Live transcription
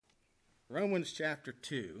Romans chapter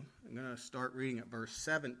 2. I'm going to start reading at verse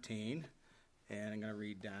 17, and I'm going to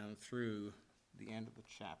read down through the end of the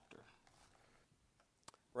chapter.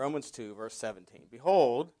 Romans 2, verse 17.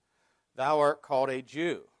 Behold, thou art called a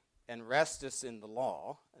Jew, and restest in the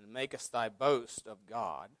law, and makest thy boast of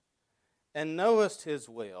God, and knowest his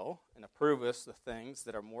will, and approvest the things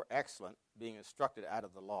that are more excellent, being instructed out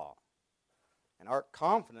of the law, and art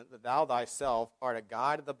confident that thou thyself art a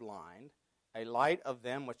guide of the blind, a light of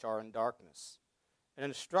them which are in darkness, an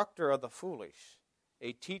instructor of the foolish,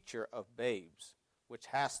 a teacher of babes, which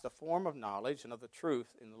hast the form of knowledge and of the truth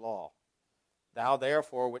in the law. Thou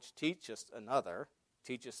therefore which teachest another,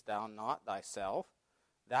 teachest thou not thyself?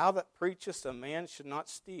 Thou that preachest a man should not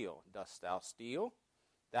steal, dost thou steal?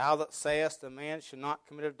 Thou that sayest a man should not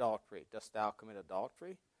commit adultery, dost thou commit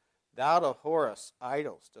adultery? Thou that abhorrest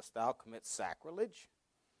idols, dost thou commit sacrilege?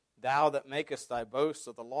 Thou that makest thy boast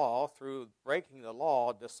of the law, through breaking the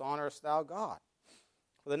law dishonorest thou God.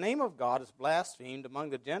 For the name of God is blasphemed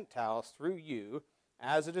among the Gentiles through you,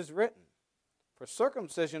 as it is written, For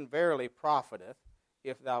circumcision verily profiteth,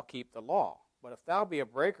 if thou keep the law. But if thou be a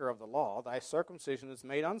breaker of the law, thy circumcision is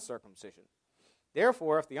made uncircumcision.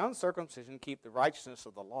 Therefore, if the uncircumcision keep the righteousness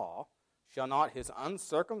of the law, shall not his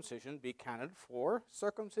uncircumcision be counted for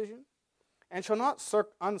circumcision? And shall not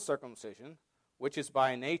uncircumcision, which is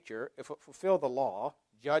by nature, if it fulfill the law,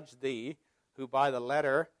 judge thee, who by the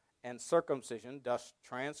letter and circumcision dost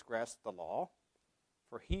transgress the law?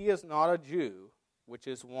 For he is not a Jew, which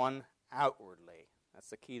is one outwardly. That's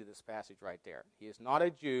the key to this passage right there. He is not a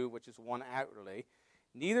Jew, which is one outwardly,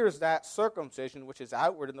 neither is that circumcision which is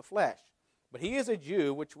outward in the flesh. But he is a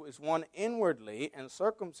Jew, which is one inwardly, and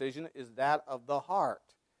circumcision is that of the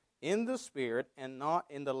heart, in the spirit and not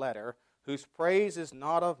in the letter, whose praise is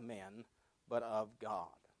not of men, but of God.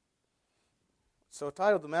 So I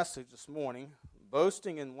titled the message this morning,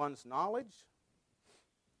 Boasting in One's Knowledge,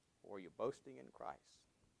 or Are You Boasting in Christ?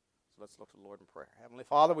 So let's look to the Lord in prayer. Heavenly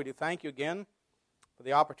Father, we do thank you again for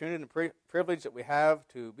the opportunity and privilege that we have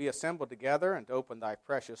to be assembled together and to open thy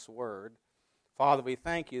precious word. Father, we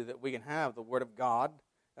thank you that we can have the word of God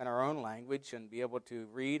in our own language and be able to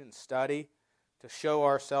read and study, to show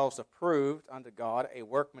ourselves approved unto God, a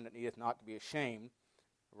workman that needeth not to be ashamed,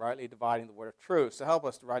 rightly dividing the word of truth. So help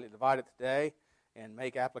us to rightly divide it today and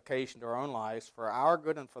make application to our own lives for our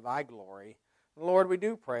good and for thy glory. Lord, we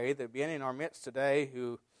do pray that there be any in our midst today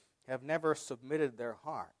who have never submitted their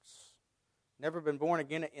hearts, never been born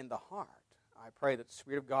again in the heart. I pray that the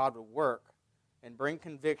Spirit of God would work and bring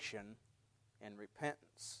conviction and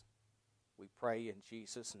repentance. We pray in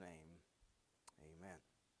Jesus' name.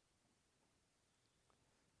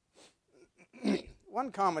 Amen.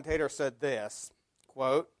 One commentator said this,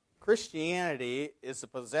 quote, Christianity is the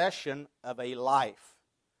possession of a life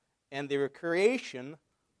and the recreation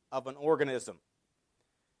of an organism.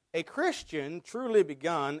 A Christian truly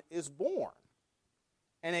begun is born,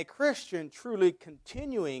 and a Christian truly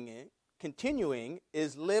continuing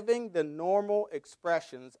is living the normal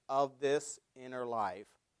expressions of this inner life,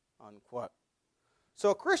 unquote.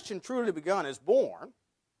 So a Christian truly begun is born,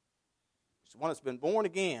 it's one that's been born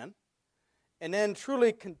again, and then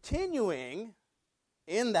truly continuing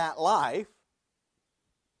in that life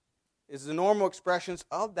is the normal expressions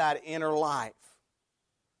of that inner life.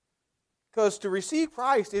 Because to receive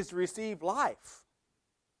Christ is to receive life.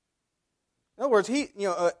 In other words,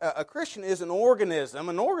 a Christian is an organism.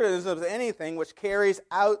 An organism is anything which carries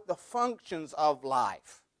out the functions of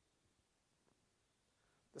life.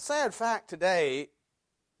 The sad fact today,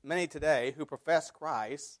 many today who profess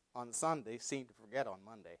Christ on Sunday seem to forget on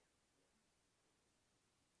Monday.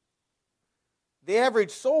 The average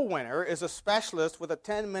soul winner is a specialist with a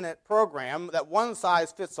 10-minute program that one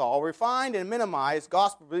size fits all, refined and minimized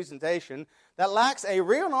gospel presentation that lacks a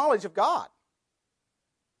real knowledge of God,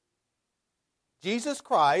 Jesus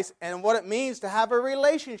Christ, and what it means to have a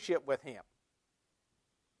relationship with Him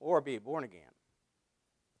or be born again.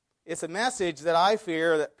 It's a message that I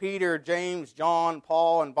fear that Peter, James, John,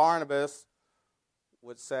 Paul, and Barnabas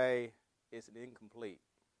would say is an incomplete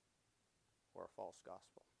or a false gospel.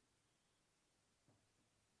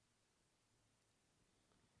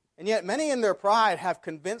 And yet many in their pride have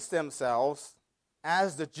convinced themselves,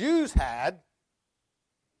 as the Jews had,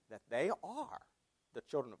 that they are the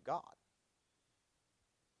children of God.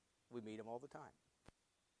 We meet them all the time.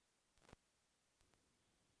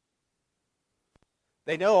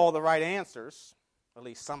 They know all the right answers, at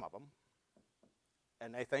least some of them,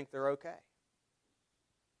 and they think they're okay.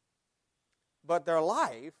 But their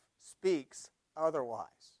life speaks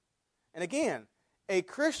otherwise. And again, a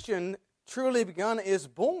Christian truly begun is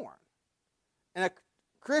born. And a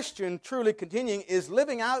Christian truly continuing is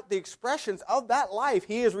living out the expressions of that life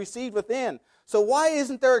he has received within. So why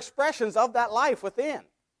isn't there expressions of that life within?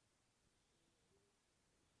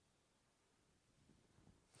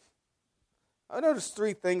 I noticed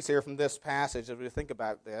three things here from this passage as we think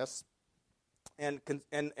about this. And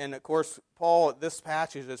of course, Paul, this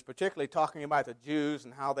passage is particularly talking about the Jews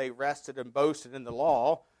and how they rested and boasted in the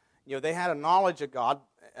law. You know, they had a knowledge of God,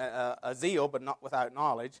 a zeal, but not without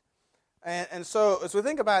knowledge. And so as we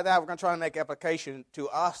think about that, we're going to try to make application to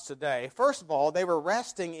us today. First of all, they were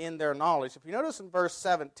resting in their knowledge. If you notice in verse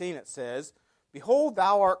 17 it says, "Behold,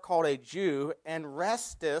 thou art called a Jew, and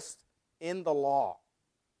restest in the law."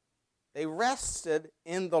 They rested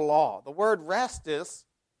in the law. The word restest,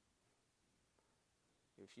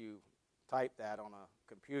 if you type that on a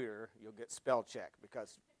computer, you'll get spell check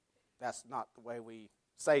because that's not the way we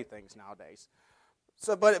say things nowadays.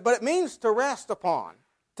 So, but it means to rest upon,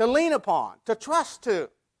 to lean upon, to trust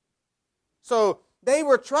to. So they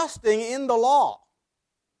were trusting in the law.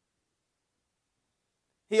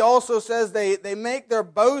 He also says they make their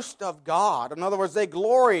boast of God. In other words, they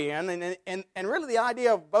glory in, and really the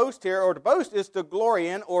idea of boast here, or to boast, is to glory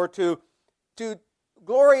in, or to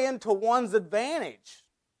glory in to one's advantage.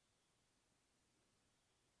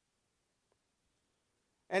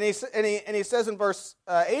 And he says in verse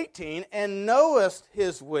 18, "And knowest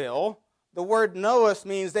his will." The word knowest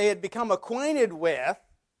means they had become acquainted with.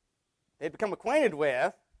 They had become acquainted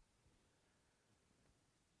with.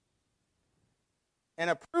 And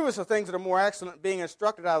approvest of things that are more excellent, being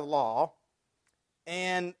instructed out of the law.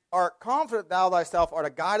 And art confident thou thyself art a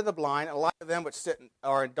guide of the blind, a light of them which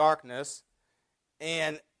are in darkness,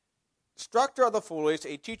 and instructor of the foolish,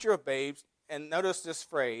 a teacher of babes. And notice this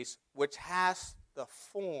phrase, which has the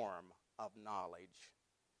form of knowledge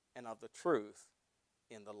and of the truth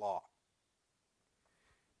in the law.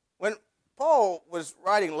 When Paul was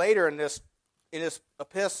writing later in his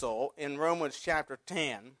epistle in Romans chapter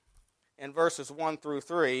 10, in verses 1 through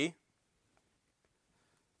 3,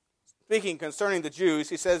 speaking concerning the Jews,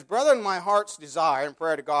 he says, "Brethren, my heart's desire and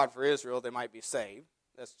prayer to God for Israel, they might be saved."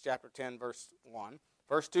 That's chapter 10, verse 1.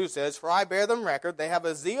 Verse 2 says, "For I bear them record, they have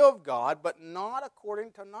a zeal of God, but not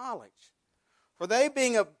according to knowledge. For they,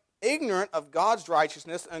 being ignorant of God's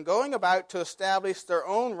righteousness, and going about to establish their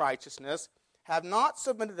own righteousness, have not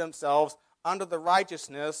submitted themselves unto the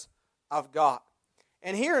righteousness of God."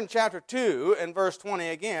 And here in chapter 2, in verse 20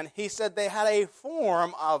 again, he said they had a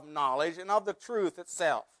form of knowledge and of the truth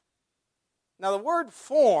itself. Now the word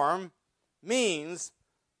form means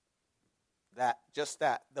just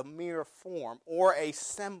that, the mere form, or a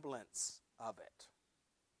semblance of it.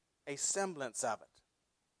 A semblance of it.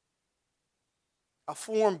 A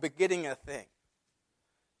form begetting a thing.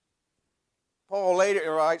 Paul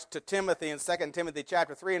later writes to Timothy in 2 Timothy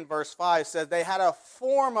chapter 3 and verse 5, says they had a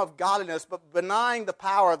form of godliness, but denying the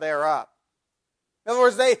power thereof. In other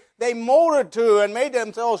words, they molded to and made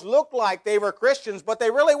themselves look like they were Christians, but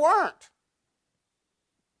they really weren't.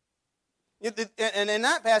 And in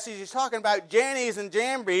that passage, he's talking about Jannes and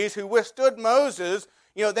Jambres who withstood Moses.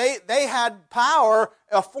 You know, they had power,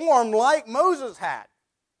 a form like Moses had.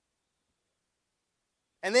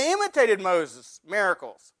 And they imitated Moses'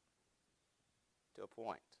 miracles to a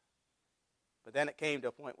point. But then it came to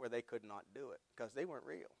a point where they could not do it because they weren't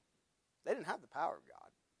real. They didn't have the power of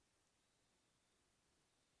God.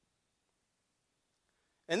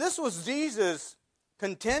 And this was Jesus'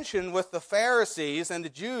 contention with the Pharisees and the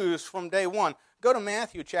Jews from day one. Go to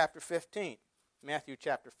Matthew chapter 15. Matthew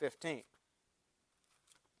chapter 15.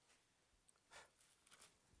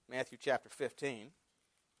 Matthew chapter 15.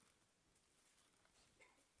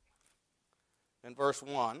 In verse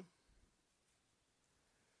 1. It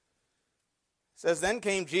says, "Then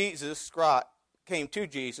came to Jesus,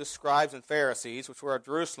 scribes and Pharisees, which were at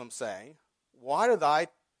Jerusalem, saying, Why do thy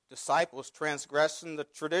disciples transgress in the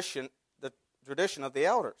tradition of the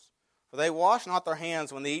elders? For they wash not their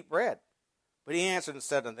hands when they eat bread. But he answered and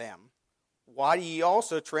said to them, Why do ye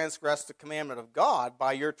also transgress the commandment of God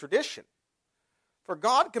by your tradition? For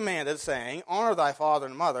God commanded, saying, Honor thy father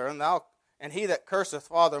and mother, and he that curseth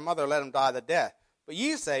father and mother, let him die the death. But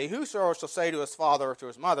ye say, Whosoever shall say to his father or to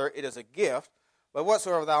his mother, It is a gift, but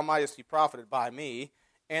whatsoever thou mightest be profited by me,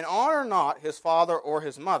 and honor not his father or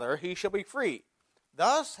his mother, he shall be free.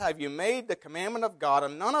 Thus have you made the commandment of God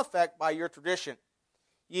of none effect by your tradition.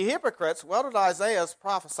 Ye hypocrites, well did Isaiah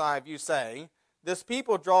prophesy of you, saying, This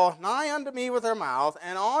people draweth nigh unto me with their mouth,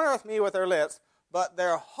 and honoreth me with their lips, but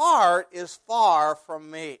their heart is far from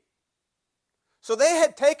me. So they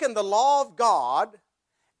had taken the law of God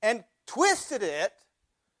and twisted it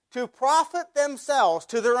to profit themselves,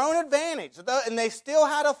 to their own advantage, and they still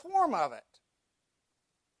had a form of it.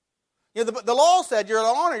 You know, the law said you're to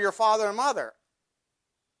honor your father and mother.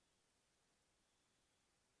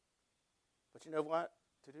 But you know what?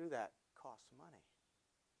 To do that costs money.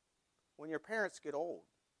 When your parents get old,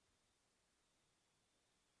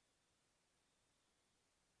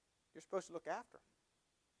 you're supposed to look after them.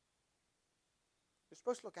 You're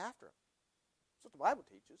supposed to look after them. That's what the Bible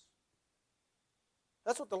teaches.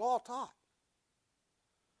 That's what the law taught.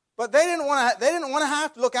 But they didn't want to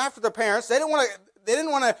have to look after their parents. They didn't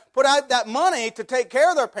want to put out that money to take care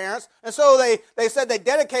of their parents. And so they said they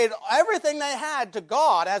dedicated everything they had to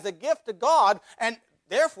God as a gift to God, and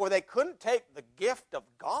therefore they couldn't take the gift of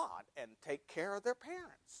God and take care of their parents.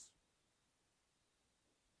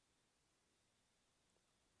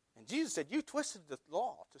 And Jesus said, you twisted the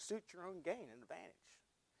law to suit your own gain and advantage.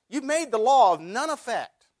 You made the law of none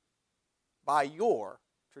effect by your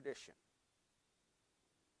tradition.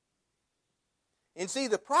 And see,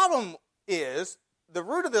 the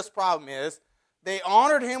root of this problem is, they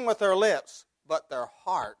honored him with their lips, but their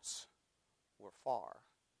hearts were far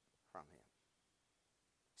from him.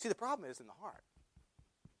 See, the problem is in the heart.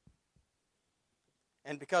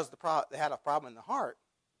 And because they had a problem in the heart,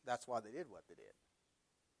 that's why they did what they did.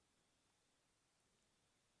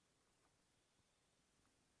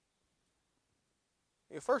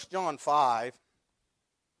 In 1 John 5,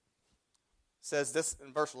 says this,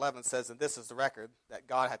 in verse 11 says, and this is the record, that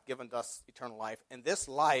God hath given us eternal life, and this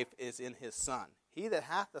life is in his Son. He that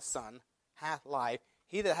hath the Son hath life.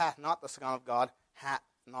 He that hath not the Son of God hath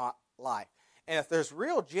not life. And if there's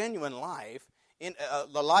real genuine life, in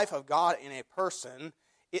the life of God in a person,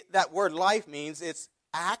 that word life means it's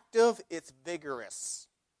active, it's vigorous.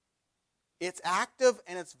 It's active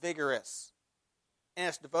and it's vigorous. And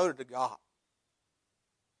it's devoted to God.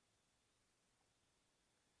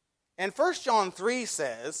 And 1 John 3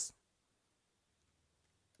 says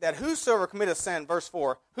that whosoever committeth sin, verse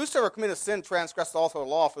 4, whosoever committeth sin transgresseth also the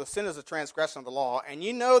law, for the sin is the transgression of the law. And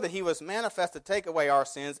ye know that he was manifest to take away our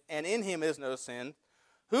sins, and in him is no sin.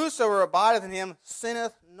 Whosoever abideth in him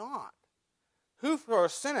sinneth not. Whosoever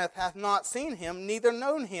sinneth hath not seen him, neither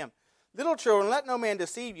known him. Little children, let no man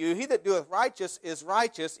deceive you. He that doeth righteous is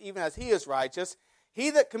righteous, even as he is righteous. He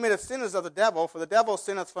that committeth sin is of the devil, for the devil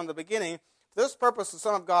sinneth from the beginning. For this purpose the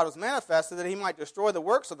Son of God was manifested, that he might destroy the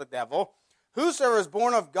works of the devil. Whosoever is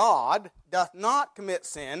born of God doth not commit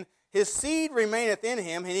sin. His seed remaineth in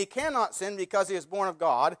him, and he cannot sin, because he is born of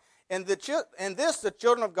God. And the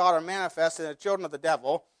children of God are manifested, and the children of the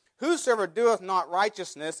devil. Whosoever doeth not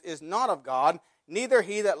righteousness is not of God, neither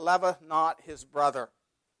he that loveth not his brother.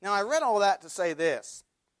 Now I read all that to say this.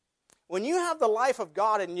 When you have the life of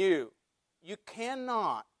God in you, you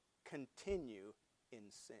cannot continue in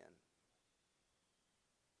sin.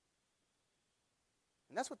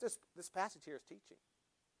 And that's what this passage here is teaching.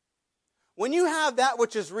 When you have that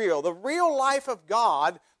which is real, the real life of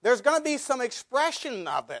God, there's going to be some expression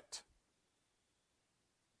of it.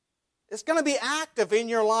 It's going to be active in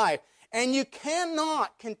your life. And you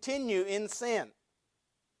cannot continue in sin.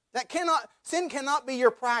 Sin cannot be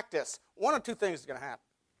your practice. One of two things is going to happen.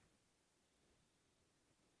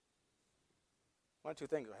 One of two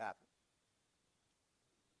things will happen.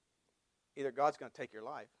 Either God's going to take your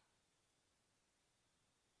life,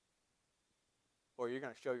 or you're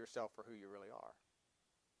going to show yourself for who you really are.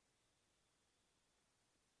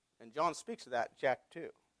 And John speaks of that in chapter 2.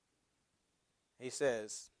 He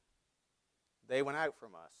says, they went out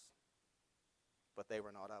from us, but they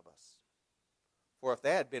were not of us. For if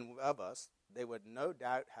they had been of us, they would no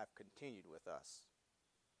doubt have continued with us.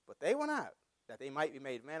 But they went out, that they might be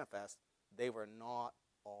made manifest. They were not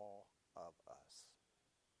all of us.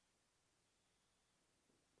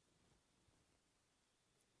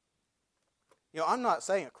 You know, I'm not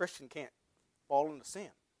saying a Christian can't fall into sin.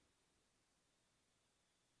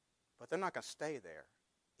 But they're not going to stay there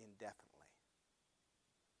indefinitely.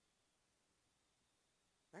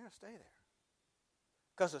 They're going to stay there.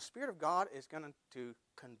 Because the Spirit of God is going to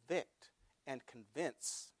convict and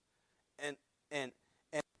convince. And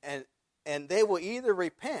they will either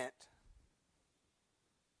repent,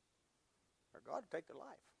 or God will take their life.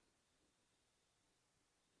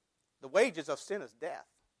 The wages of sin is death.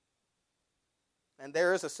 And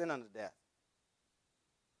there is a sin unto death.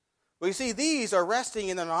 Well, you see, these are resting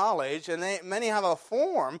in the knowledge, and many have a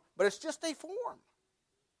form, but it's just a form.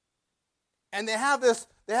 And they have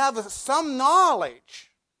some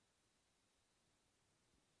knowledge,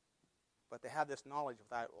 but they have this knowledge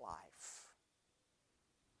without life.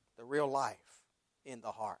 The real life in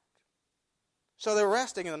the heart. So they're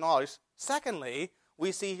resting in the knowledge. Secondly,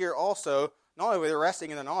 we see here also, not only were they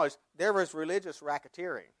resting in the knowledge, there was religious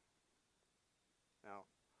racketeering. Now,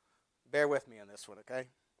 bear with me on this one, okay?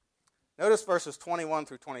 Notice verses 21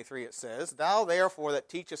 through 23. It says, Thou therefore that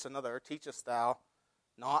teachest another, teachest thou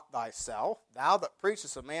not thyself? Thou that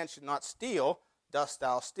preachest a man should not steal, dost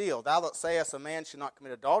thou steal? Thou that sayest a man should not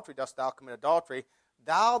commit adultery, dost thou commit adultery?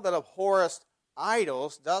 Thou that abhorrest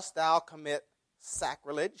idols, dost thou commit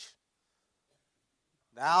sacrilege?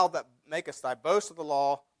 Thou that makest thy boast of the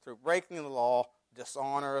law, through breaking of the law,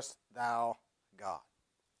 dishonorest thou God.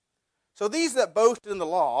 So these that boasted in the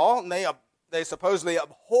law, and they supposedly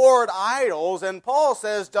abhorred idols, and Paul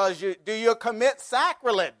says, do you commit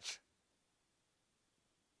sacrilege?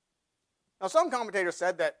 Now some commentators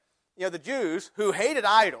said that the Jews who hated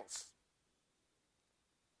idols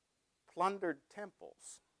plundered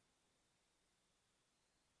temples.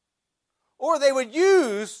 Or they would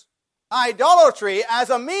use idolatry as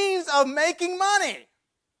a means of making money.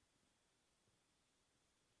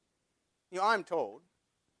 I'm told,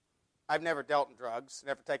 I've never dealt in drugs,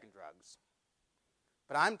 never taken drugs,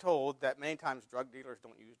 but I'm told that many times drug dealers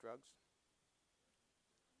don't use drugs.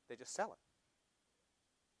 They just sell it.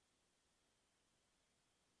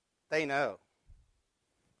 They know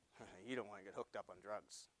you don't want to get hooked up on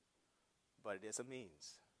drugs, but it is a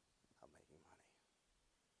means of making money.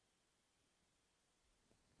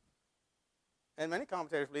 And many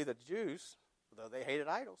commentators believe that the Jews, though they hated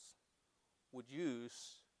idols, would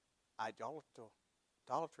use idolatry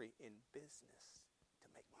in business to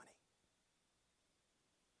make money.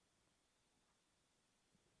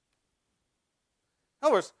 In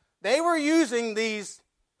other words, they were using these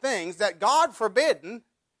things that God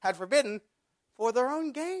had forbidden for their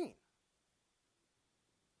own gain.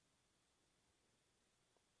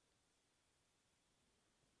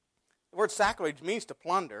 The word sacrilege means to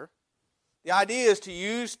plunder. The idea is to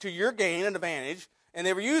use to your gain and advantage, and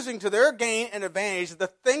they were using to their gain and advantage the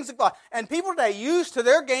things of God. And people today use to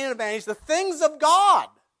their gain and advantage the things of God,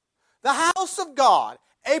 the house of God,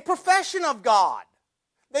 a profession of God.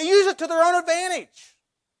 They use it to their own advantage.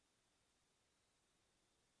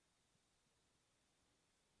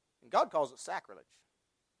 And God calls it sacrilege.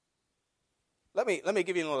 Let me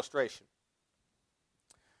give you an illustration.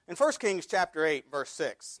 In 1 Kings chapter 8, verse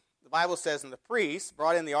 6, the Bible says, And the priests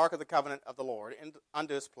brought in the ark of the covenant of the Lord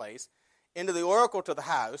unto his place, into the oracle to the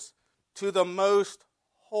house, to the most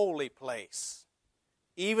holy place,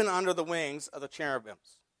 even under the wings of the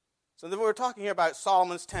cherubims. So we're talking here about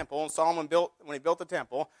Solomon's temple, and Solomon when he built the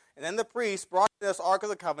temple, and then the priests brought this ark of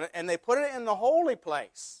the covenant, and they put it in the holy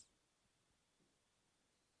place.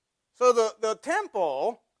 So the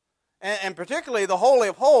temple, and particularly the Holy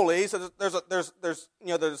of Holies, there's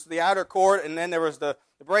the outer court, and then there was the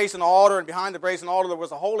brazen altar, and behind the brazen altar there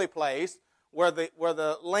was a holy place where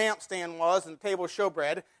the lampstand was and the table of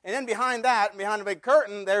showbread, and then behind that, behind the big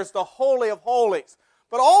curtain, there's the Holy of Holies.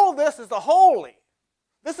 But all of this is the holy.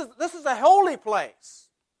 This is a holy place.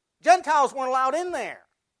 Gentiles weren't allowed in there.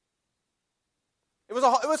 It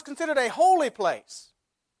was considered a holy place.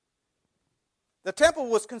 The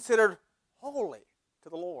temple was considered holy to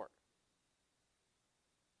the Lord.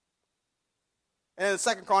 And in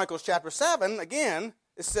 2 Chronicles chapter 7, again,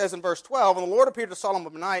 it says in verse 12, And the Lord appeared to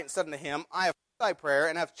Solomon by night and said unto him, I have heard thy prayer,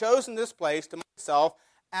 and have chosen this place to myself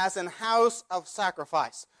as an house of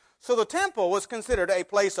sacrifice. So the temple was considered a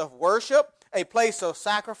place of worship, a place of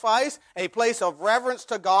sacrifice, a place of reverence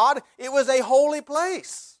to God. It was a holy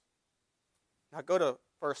place. Now go to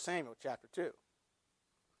 1 Samuel chapter 2.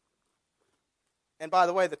 And by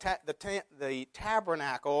the way, the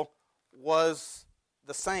tabernacle was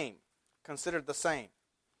the same, considered the same.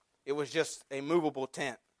 It was just a movable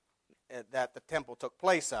tent that the temple took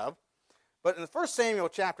place of. But in 1 Samuel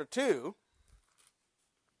chapter 2,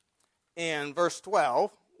 in verse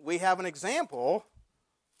 12, we have an example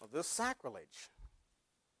of this sacrilege.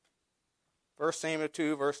 1 Samuel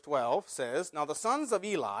 2, verse 12 says, Now the sons of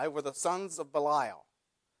Eli were the sons of Belial.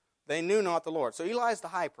 They knew not the Lord. So Eli is the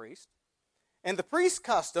high priest. And the priest's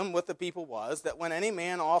custom with the people was that when any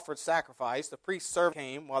man offered sacrifice, the priest's servant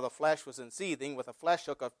came while the flesh was in seething with a flesh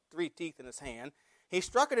hook of 3 teeth in his hand. He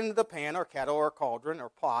struck it into the pan or kettle or cauldron or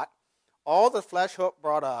pot. All the flesh hook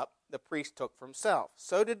brought up, the priest took for himself.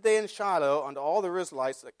 So did they in Shiloh unto all the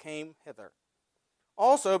Israelites that came hither.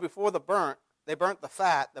 Also before they burnt the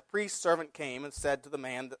fat, the priest's servant came and said to the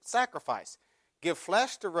man that sacrificed, Give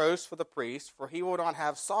flesh to roast for the priest, for he will not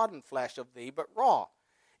have sodden flesh of thee, but raw.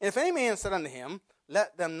 And if any man said unto him,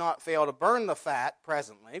 Let them not fail to burn the fat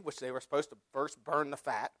presently, which they were supposed to first burn the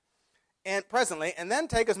fat, and presently, and then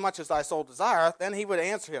take as much as thy soul desireth, then he would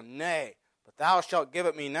answer him, Nay, but thou shalt give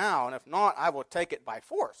it me now, and if not, I will take it by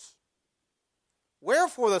force.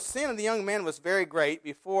 Wherefore the sin of the young man was very great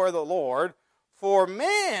before the Lord, for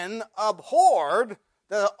men abhorred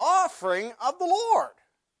the offering of the Lord.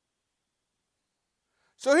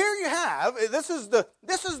 So here you have, this is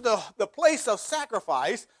the place of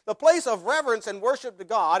sacrifice, the place of reverence and worship to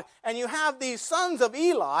God, and you have these sons of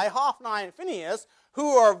Eli, Hophni and Phinehas,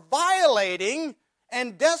 who are violating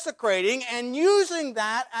and desecrating and using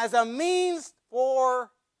that as a means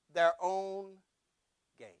for their own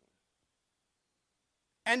gain.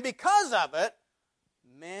 And because of it,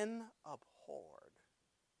 men abhorred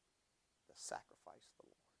the sacrifice of the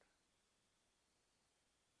Lord.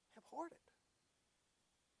 Abhorred it.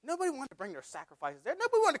 Nobody wanted to bring their sacrifices there.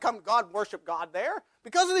 Nobody wanted to come to God and worship God there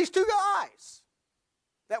because of these two guys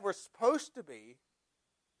that were supposed to be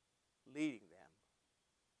leading them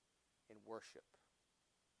in worship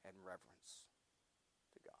and reverence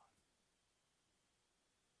to God.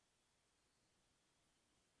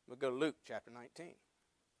 We'll go to Luke chapter 19.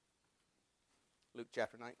 Luke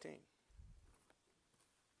chapter 19.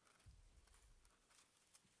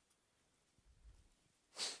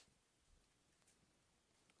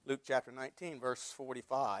 Luke chapter 19, verse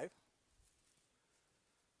 45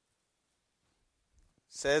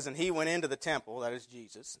 says, "And he went into the temple," that is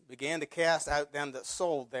Jesus, "began to cast out them that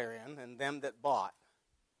sold therein, and them that bought,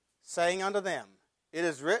 saying unto them, It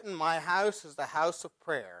is written, My house is the house of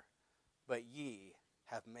prayer, but ye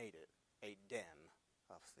have made it a den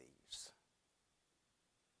of thieves."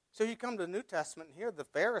 So you come to the New Testament and here, the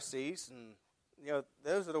Pharisees and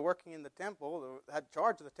those that are working in the temple, that had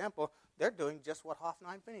charge of the temple, they're doing just what Hophni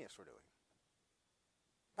and Phinehas were doing.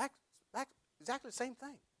 Back exactly the same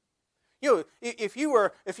thing. If you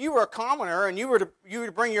were a commoner and you were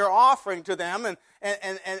to bring your offering to them,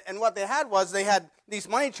 and what they had was they had these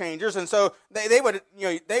money changers, and so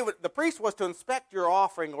the priest was to inspect your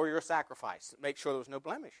offering or your sacrifice, make sure there was no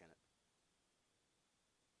blemish in it.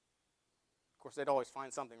 Of course, they'd always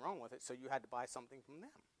find something wrong with it, so you had to buy something from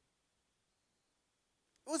them.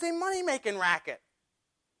 It was a money-making racket.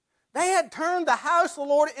 They had turned the house of the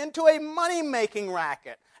Lord into a money-making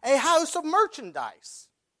racket, a house of merchandise.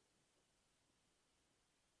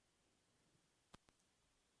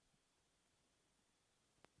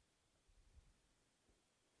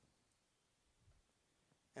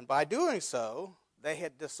 And by doing so, they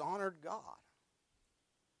had dishonored God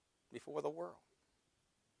before the world.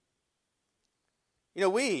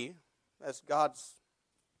 We, as God's,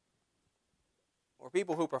 or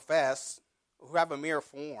people who profess, who have a mere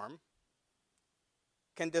form,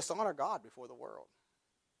 can dishonor God before the world.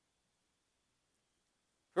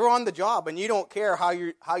 If you're on the job and you don't care how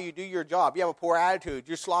you do your job, you have a poor attitude,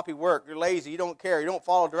 you're sloppy work, you're lazy, you don't care, you don't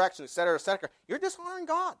follow directions, etc., etc., you're dishonoring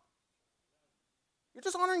God. You're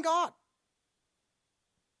dishonoring God.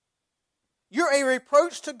 You're a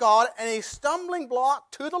reproach to God and a stumbling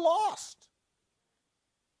block to the lost.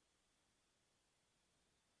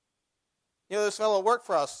 This fellow worked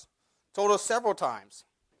for us, told us several times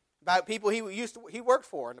about people he worked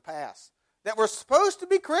for in the past that were supposed to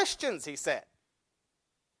be Christians, he said.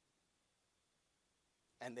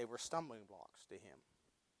 And they were stumbling blocks to him.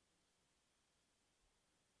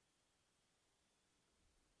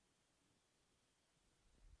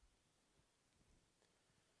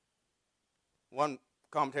 One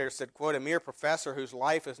commentator said, quote, "A mere professor whose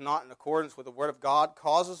life is not in accordance with the Word of God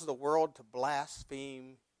causes the world to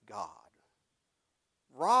blaspheme God.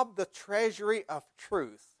 Rob the treasury of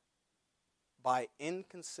truth by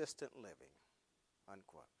inconsistent living,"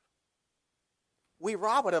 unquote. We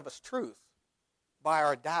rob it of its truth by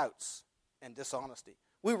our doubts and dishonesty.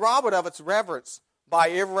 We rob it of its reverence by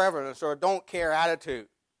irreverence or a don't care attitude.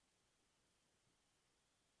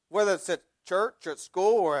 Whether it's at church, or at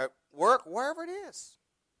school, or at work, wherever it is.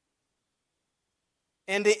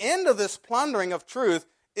 And the end of this plundering of truth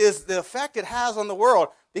is the effect it has on the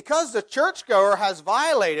world. Because the churchgoer has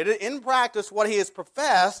violated it in practice what he has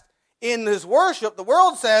professed in his worship, the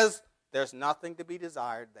world says there's nothing to be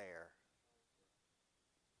desired there.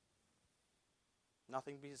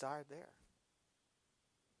 Nothing to be desired there.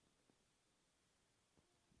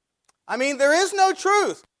 There is no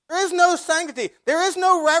truth. There is no sanctity. There is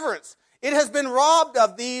no reverence. It has been robbed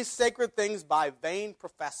of these sacred things by vain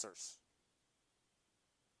professors.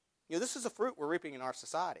 This is the fruit we're reaping in our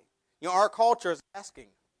society. Our culture is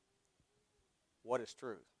asking, what is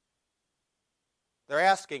truth? They're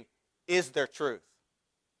asking, is there truth?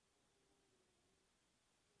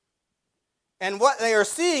 And what they are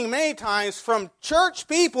seeing many times from church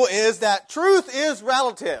people is that truth is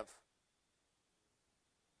relative.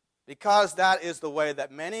 Because that is the way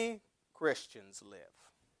that many Christians live.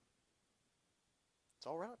 It's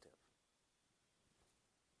all relative.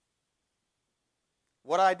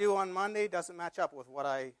 What I do on Monday doesn't match up with what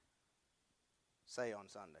I say on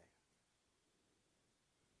Sunday.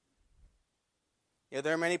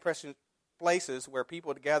 There are many places where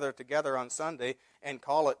people gather together on Sunday and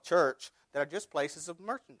call it church that are just places of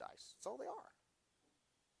merchandise. That's all they are.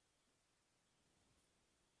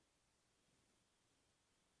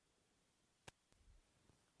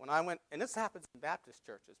 When I went, and this happens in Baptist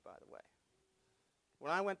churches, by the way.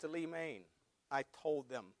 When I went to Lee, Maine, I told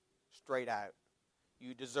them straight out,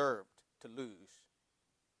 you deserved to lose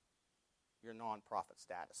your nonprofit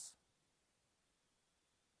status.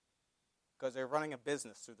 Because they're running a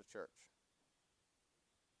business through the church.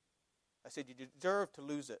 I said, you deserve to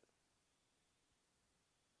lose it.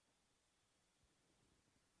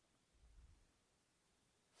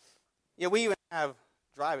 Yeah, we even have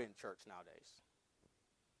drive-in church nowadays.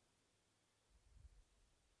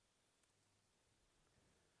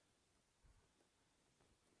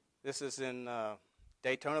 This is in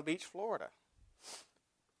Daytona Beach, Florida.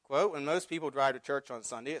 Quote, when most people drive to church on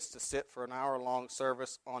Sunday, it's to sit for an hour-long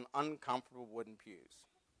service on uncomfortable wooden pews.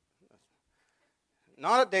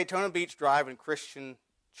 Not at Daytona Beach Drive-In Christian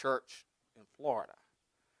Church in Florida.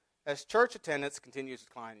 As church attendance continues to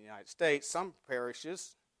decline in the United States, some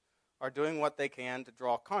parishes are doing what they can to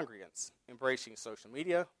draw congregants, embracing social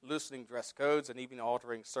media, loosening dress codes, and even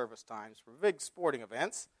altering service times for big sporting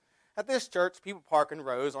events. At this church, people park in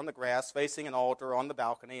rows on the grass facing an altar on the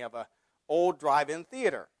balcony of an old drive-in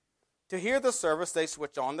theater. To hear the service, they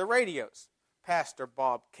switch on the radios. Pastor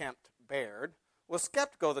Bob Kemp Baird was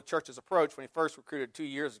skeptical of the church's approach when he first recruited 2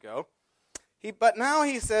 years ago. But now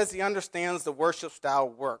he says he understands the worship style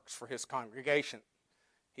works for his congregation.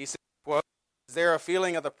 He said, quote, is there a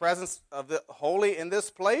feeling of the presence of the holy in this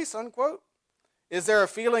place, unquote? Is there a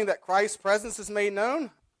feeling that Christ's presence is made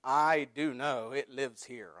known? I do know it lives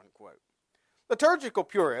here, unquote. Liturgical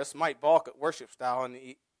purists might balk at worship style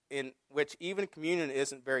in which even communion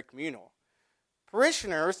isn't very communal.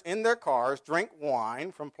 Parishioners in their cars drink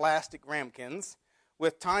wine from plastic ramekins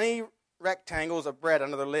with tiny rectangles of bread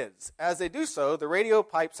under their lids. As they do so, the radio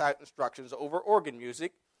pipes out instructions over organ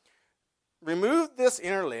music. Remove this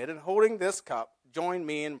inner lid, and holding this cup, join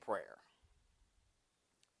me in prayer.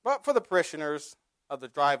 But for the parishioners of the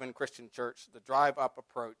drive-in Christian church, the drive-up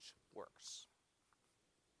approach works.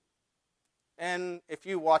 And if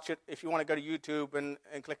you watch it, if you want to go to YouTube and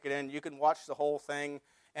click it in, you can watch the whole thing.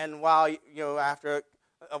 And while, after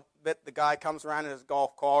a bit, the guy comes around in his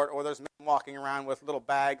golf cart, or there's men walking around with little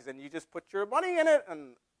bags, and you just put your money in it,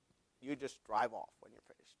 and you just drive off when you're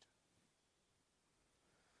finished.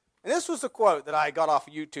 And this was a quote that I got off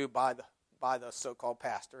of YouTube by the so-called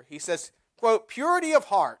pastor. He says, quote, purity of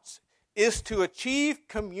hearts is to achieve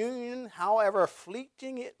communion, however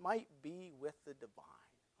fleeting it might be, with the divine,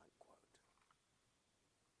 unquote.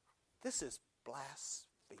 This is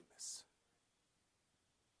blasphemous.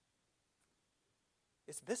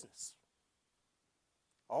 It's business.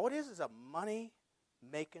 All it is a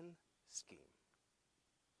money-making scheme.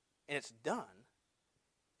 And it's done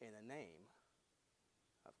in the name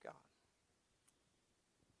of God.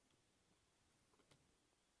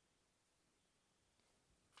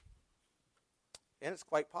 And it's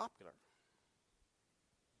quite popular.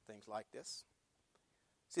 Things like this.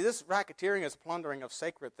 See, this racketeering is plundering of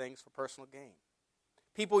sacred things for personal gain.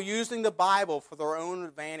 People using the Bible for their own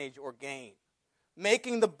advantage or gain.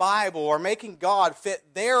 Making the Bible or making God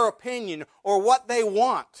fit their opinion or what they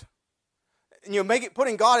want. And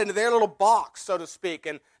putting God into their little box, so to speak.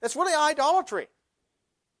 And that's really idolatry.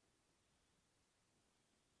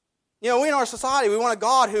 We in our society, we want a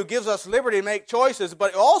God who gives us liberty to make choices,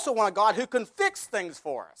 but we also want a God who can fix things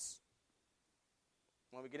for us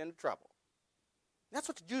when we get into trouble. That's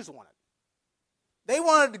what the Jews wanted. They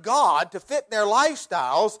wanted God to fit their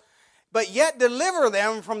lifestyles, but yet deliver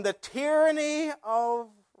them from the tyranny of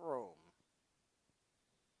Rome.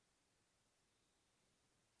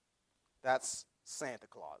 That's Santa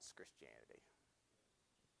Claus Christianity.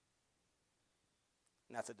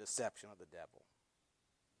 And that's a deception of the devil.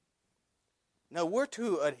 No, we're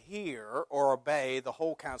to adhere or obey the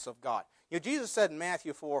whole counsel of God. Jesus said in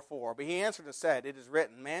Matthew 4:4, but he answered and said, it is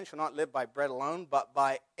written, man shall not live by bread alone, but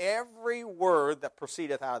by every word that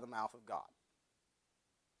proceedeth out of the mouth of God.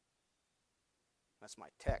 That's my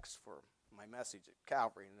text for my message at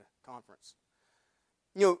Calvary in the conference.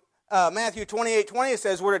 Matthew 28:20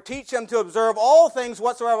 says, we're to teach them to observe all things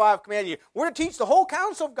whatsoever I have commanded you. We're to teach the whole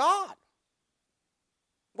counsel of God.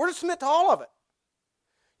 We're to submit to all of it.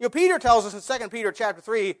 Peter tells us in 2 Peter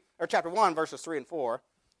chapter 1, verses 3 and 4,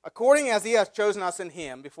 according as he hath chosen us in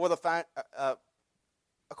him,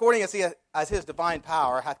 according as his divine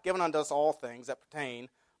power hath given unto us all things that pertain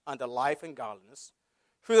unto life and godliness,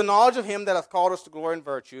 through the knowledge of him that hath called us to glory and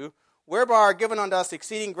virtue, whereby are given unto us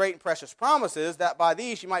exceeding great and precious promises, that by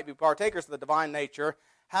these you might be partakers of the divine nature,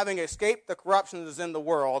 having escaped the corruption that is in the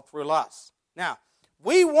world through lust. Now,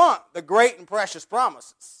 we want the great and precious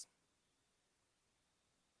promises,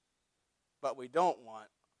 but we don't want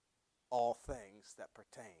all things that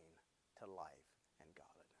pertain to life and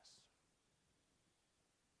godliness.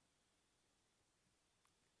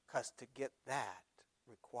 Because to get that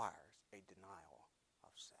requires a denial of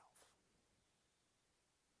self.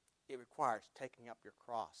 It requires taking up your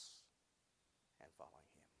cross and following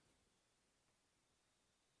Him.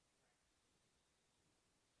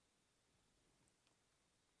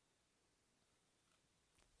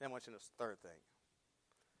 Then I want you to know this third thing.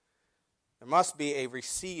 There must be a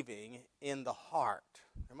receiving in the heart.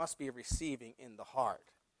 There must be a receiving in the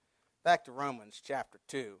heart. Back to Romans chapter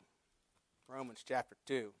 2. Romans chapter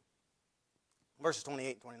 2. Verses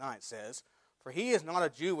 28 and 29 says, "For he is not a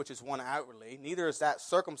Jew which is one outwardly, neither is that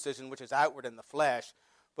circumcision which is outward in the flesh,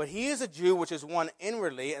 but he is a Jew which is one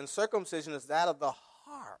inwardly, and circumcision is that of the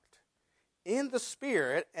heart, in the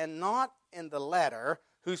spirit, and not in the letter,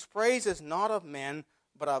 whose praise is not of men,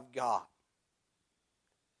 but of God."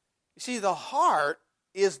 You see, the heart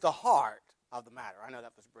is the heart of the matter. I know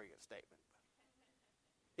that was a brilliant statement.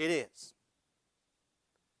 It is.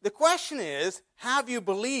 The question is, have you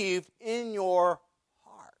believed in your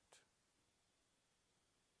heart?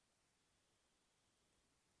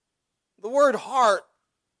 The word heart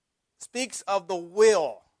speaks of the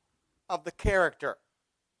will, of the character.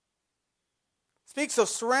 It speaks of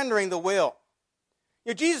surrendering the will.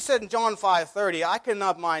 You know, Jesus said in John 5:30, "I can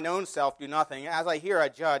of mine own self do nothing. As I hear, I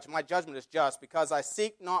judge. My judgment is just, because I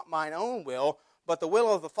seek not mine own will, but the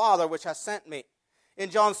will of the Father which has sent me." In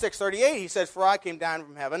John 6:38, he says, "For I came down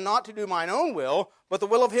from heaven, not to do mine own will, but the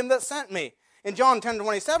will of him that sent me." In John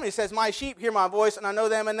 10:27, he says, "My sheep hear my voice, and I know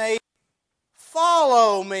them, and they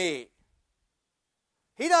follow me."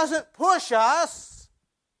 He doesn't push us.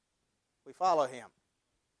 We follow him.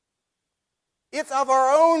 It's of our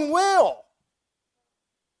own will.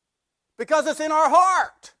 Because it's in our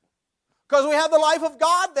heart. Because we have the life of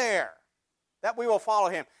God there. That we will follow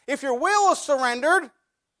him. If your will is surrendered,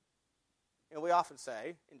 you know, we often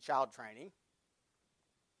say in child training,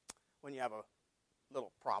 when you have a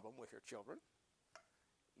little problem with your children,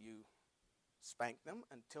 you spank them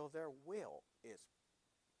until their will is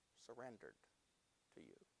surrendered to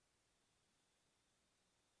you.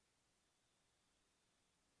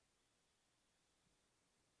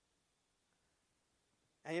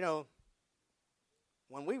 And you know,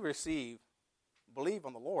 when we believe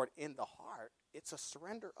on the Lord in the heart, it's a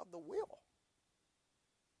surrender of the will.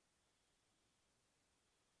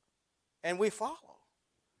 And we follow.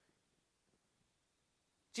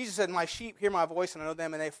 Jesus said, "My sheep hear my voice, and I know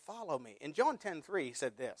them, and they follow me." In John 10:3, he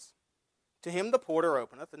said this, "To him the porter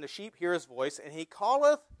openeth, and the sheep hear his voice, and he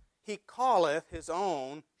calleth his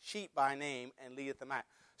own sheep by name, and leadeth them out."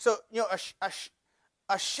 So, you know,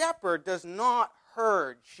 a shepherd does not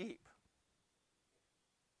herd sheep.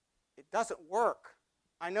 It doesn't work.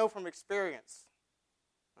 I know from experience.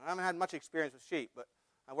 I haven't had much experience with sheep, but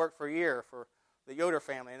I worked for a year for the Yoder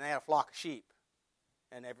family, and they had a flock of sheep,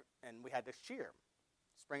 and we had to shear them.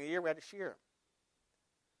 Spring of the year, we had to shear them.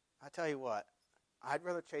 I tell you what, I'd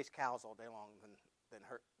rather chase cows all day long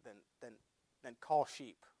than call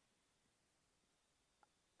sheep.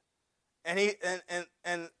 And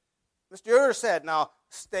Mr. Yoder said, "Now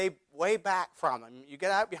stay way back from him. You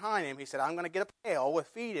get out behind him." He said, "I'm going to get a pail with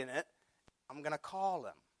feed in it. I'm going to call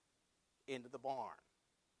them into the barn."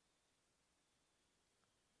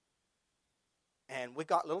 And we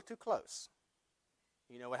got a little too close.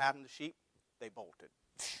 You know what happened to sheep? They bolted.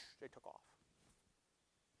 They took off.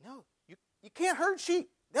 No, you can't herd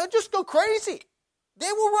sheep. They'll just go crazy.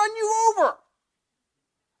 They will run you over.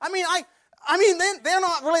 I mean, they're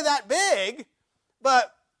not really that big,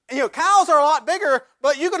 but you know, cows are a lot bigger.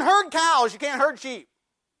 But you can herd cows. You can't herd sheep.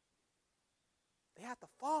 They have to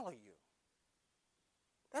follow you.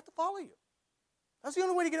 They have to follow you. That's the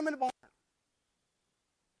only way to get them in the barn.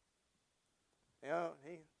 You know,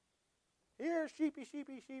 here, sheepy,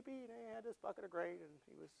 and they had this bucket of grain,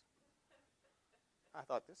 and I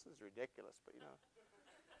thought, this is ridiculous, but you know,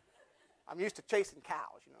 I'm used to chasing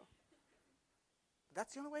cows, you know. But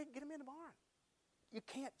that's the only way you can get them in the barn. You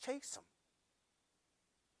can't chase them.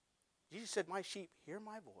 Jesus said, "My sheep hear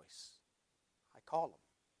my voice. I call them,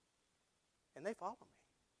 and they follow me."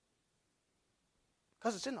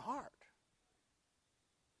 Because it's in the heart.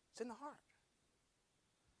 It's in the heart.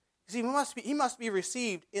 See, he must be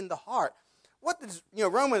received in the heart. What does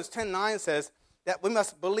Romans 10:9 says that we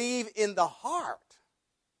must believe in the heart.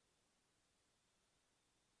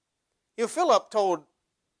 Philip told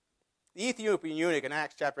the Ethiopian eunuch in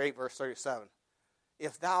Acts chapter 8, verse 37,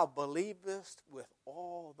 if thou believest with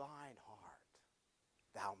all thine heart,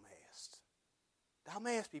 thou mayest. Thou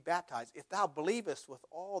mayest be baptized if thou believest with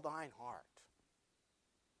all thine heart.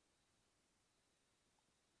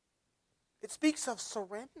 It speaks of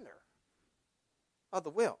surrender of the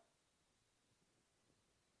will.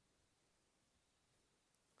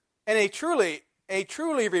 And a truly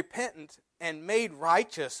repentant and made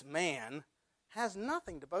righteous man has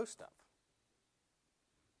nothing to boast of.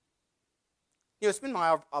 You know, it's been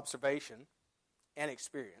my observation and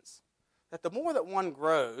experience that the more that one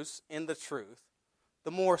grows in the truth, the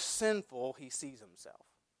more sinful he sees himself.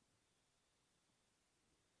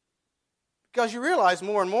 Because you realize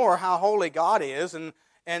more and more how holy God is and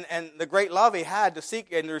the great love he had to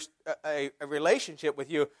seek a relationship with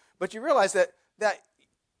you. But you realize that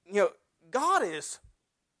you know, God is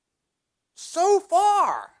so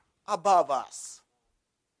far above us.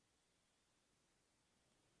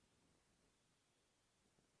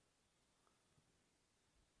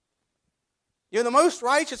 You know, the most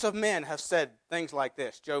righteous of men have said things like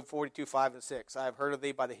this. Job 42, 5 and 6. I have heard of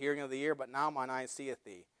thee by the hearing of the ear, but now mine eye seeth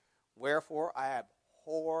thee. Wherefore I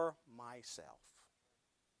abhor myself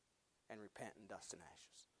and repent in dust and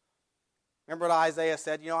ashes. Remember what Isaiah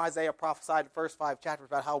said? You know, Isaiah prophesied the first 5 chapters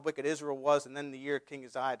about how wicked Israel was, and then the year King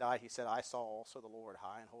Uzziah died, he said, I saw also the Lord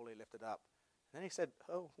high and holy lifted up. And then he said,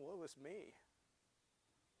 oh, woe is me.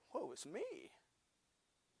 Woe is me.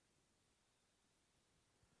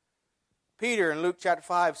 Peter in Luke chapter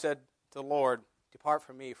 5 said to the Lord, depart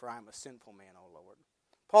from me, for I am a sinful man, O Lord.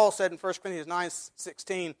 Paul said in 1 Corinthians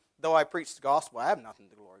 9:16, though I preach the gospel, I have nothing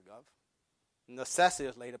to glory of. Necessity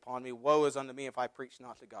is laid upon me. Woe is unto me if I preach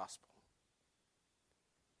not the gospel.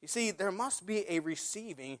 You see, there must be a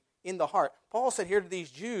receiving in the heart. Paul said here to these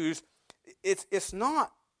Jews, it's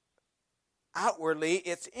not outwardly,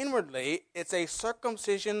 it's inwardly. It's a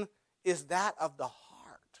circumcision is that of the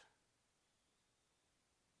heart.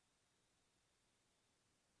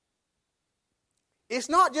 It's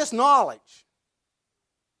not just knowledge.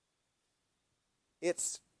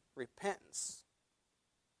 It's repentance,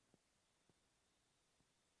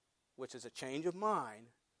 which is a change of mind,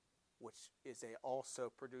 which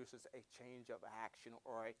also produces a change of action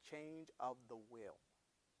or a change of the will.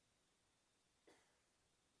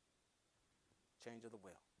 Change of the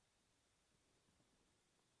will.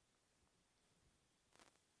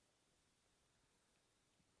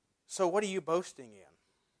 So what are you boasting in?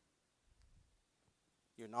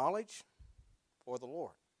 Your knowledge or the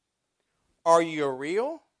Lord? Are you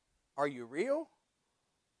real? Are you real?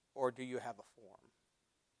 Or do you have a form?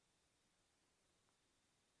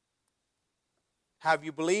 Have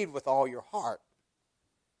you believed with all your heart?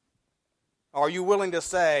 Are you willing to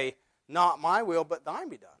say, not my will, but thine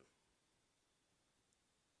be done?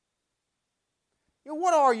 You know,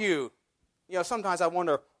 what are you? You know, sometimes I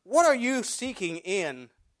wonder, what are you seeking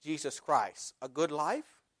in Jesus Christ? A good life?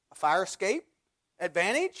 A fire escape?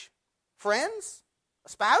 Advantage? Friends? A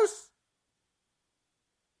spouse?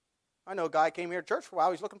 I know a guy came here to church for a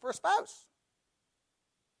while. He's looking for a spouse.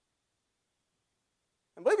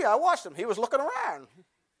 And believe me, I watched him. He was looking around.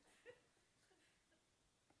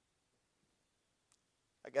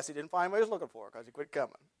 I guess he didn't find what he was looking for because he quit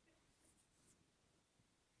coming.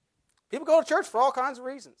 People go to church for all kinds of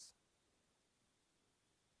reasons.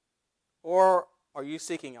 Or are you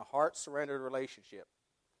seeking a heart-surrendered relationship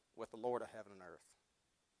with the Lord of heaven and earth?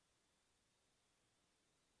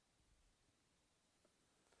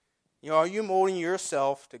 You know, are you molding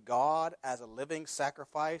yourself to God as a living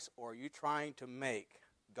sacrifice, or are you trying to make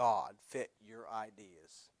God fit your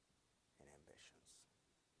ideas and ambitions?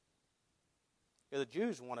 You know, the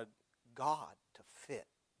Jews wanted God to fit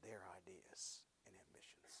their ideas and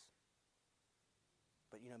ambitions.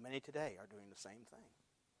 But, you know, many today are doing the same thing.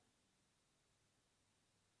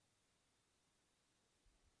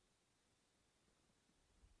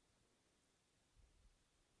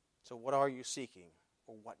 So what are you seeking,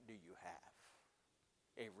 or what do you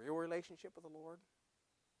have? A real relationship with the Lord?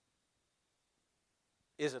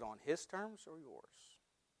 Is it on His terms or yours?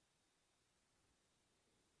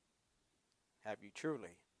 Have you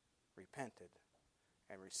truly repented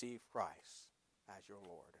and received Christ as your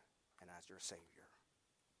Lord and as your Savior?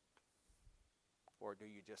 Or do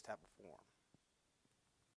you just have a form?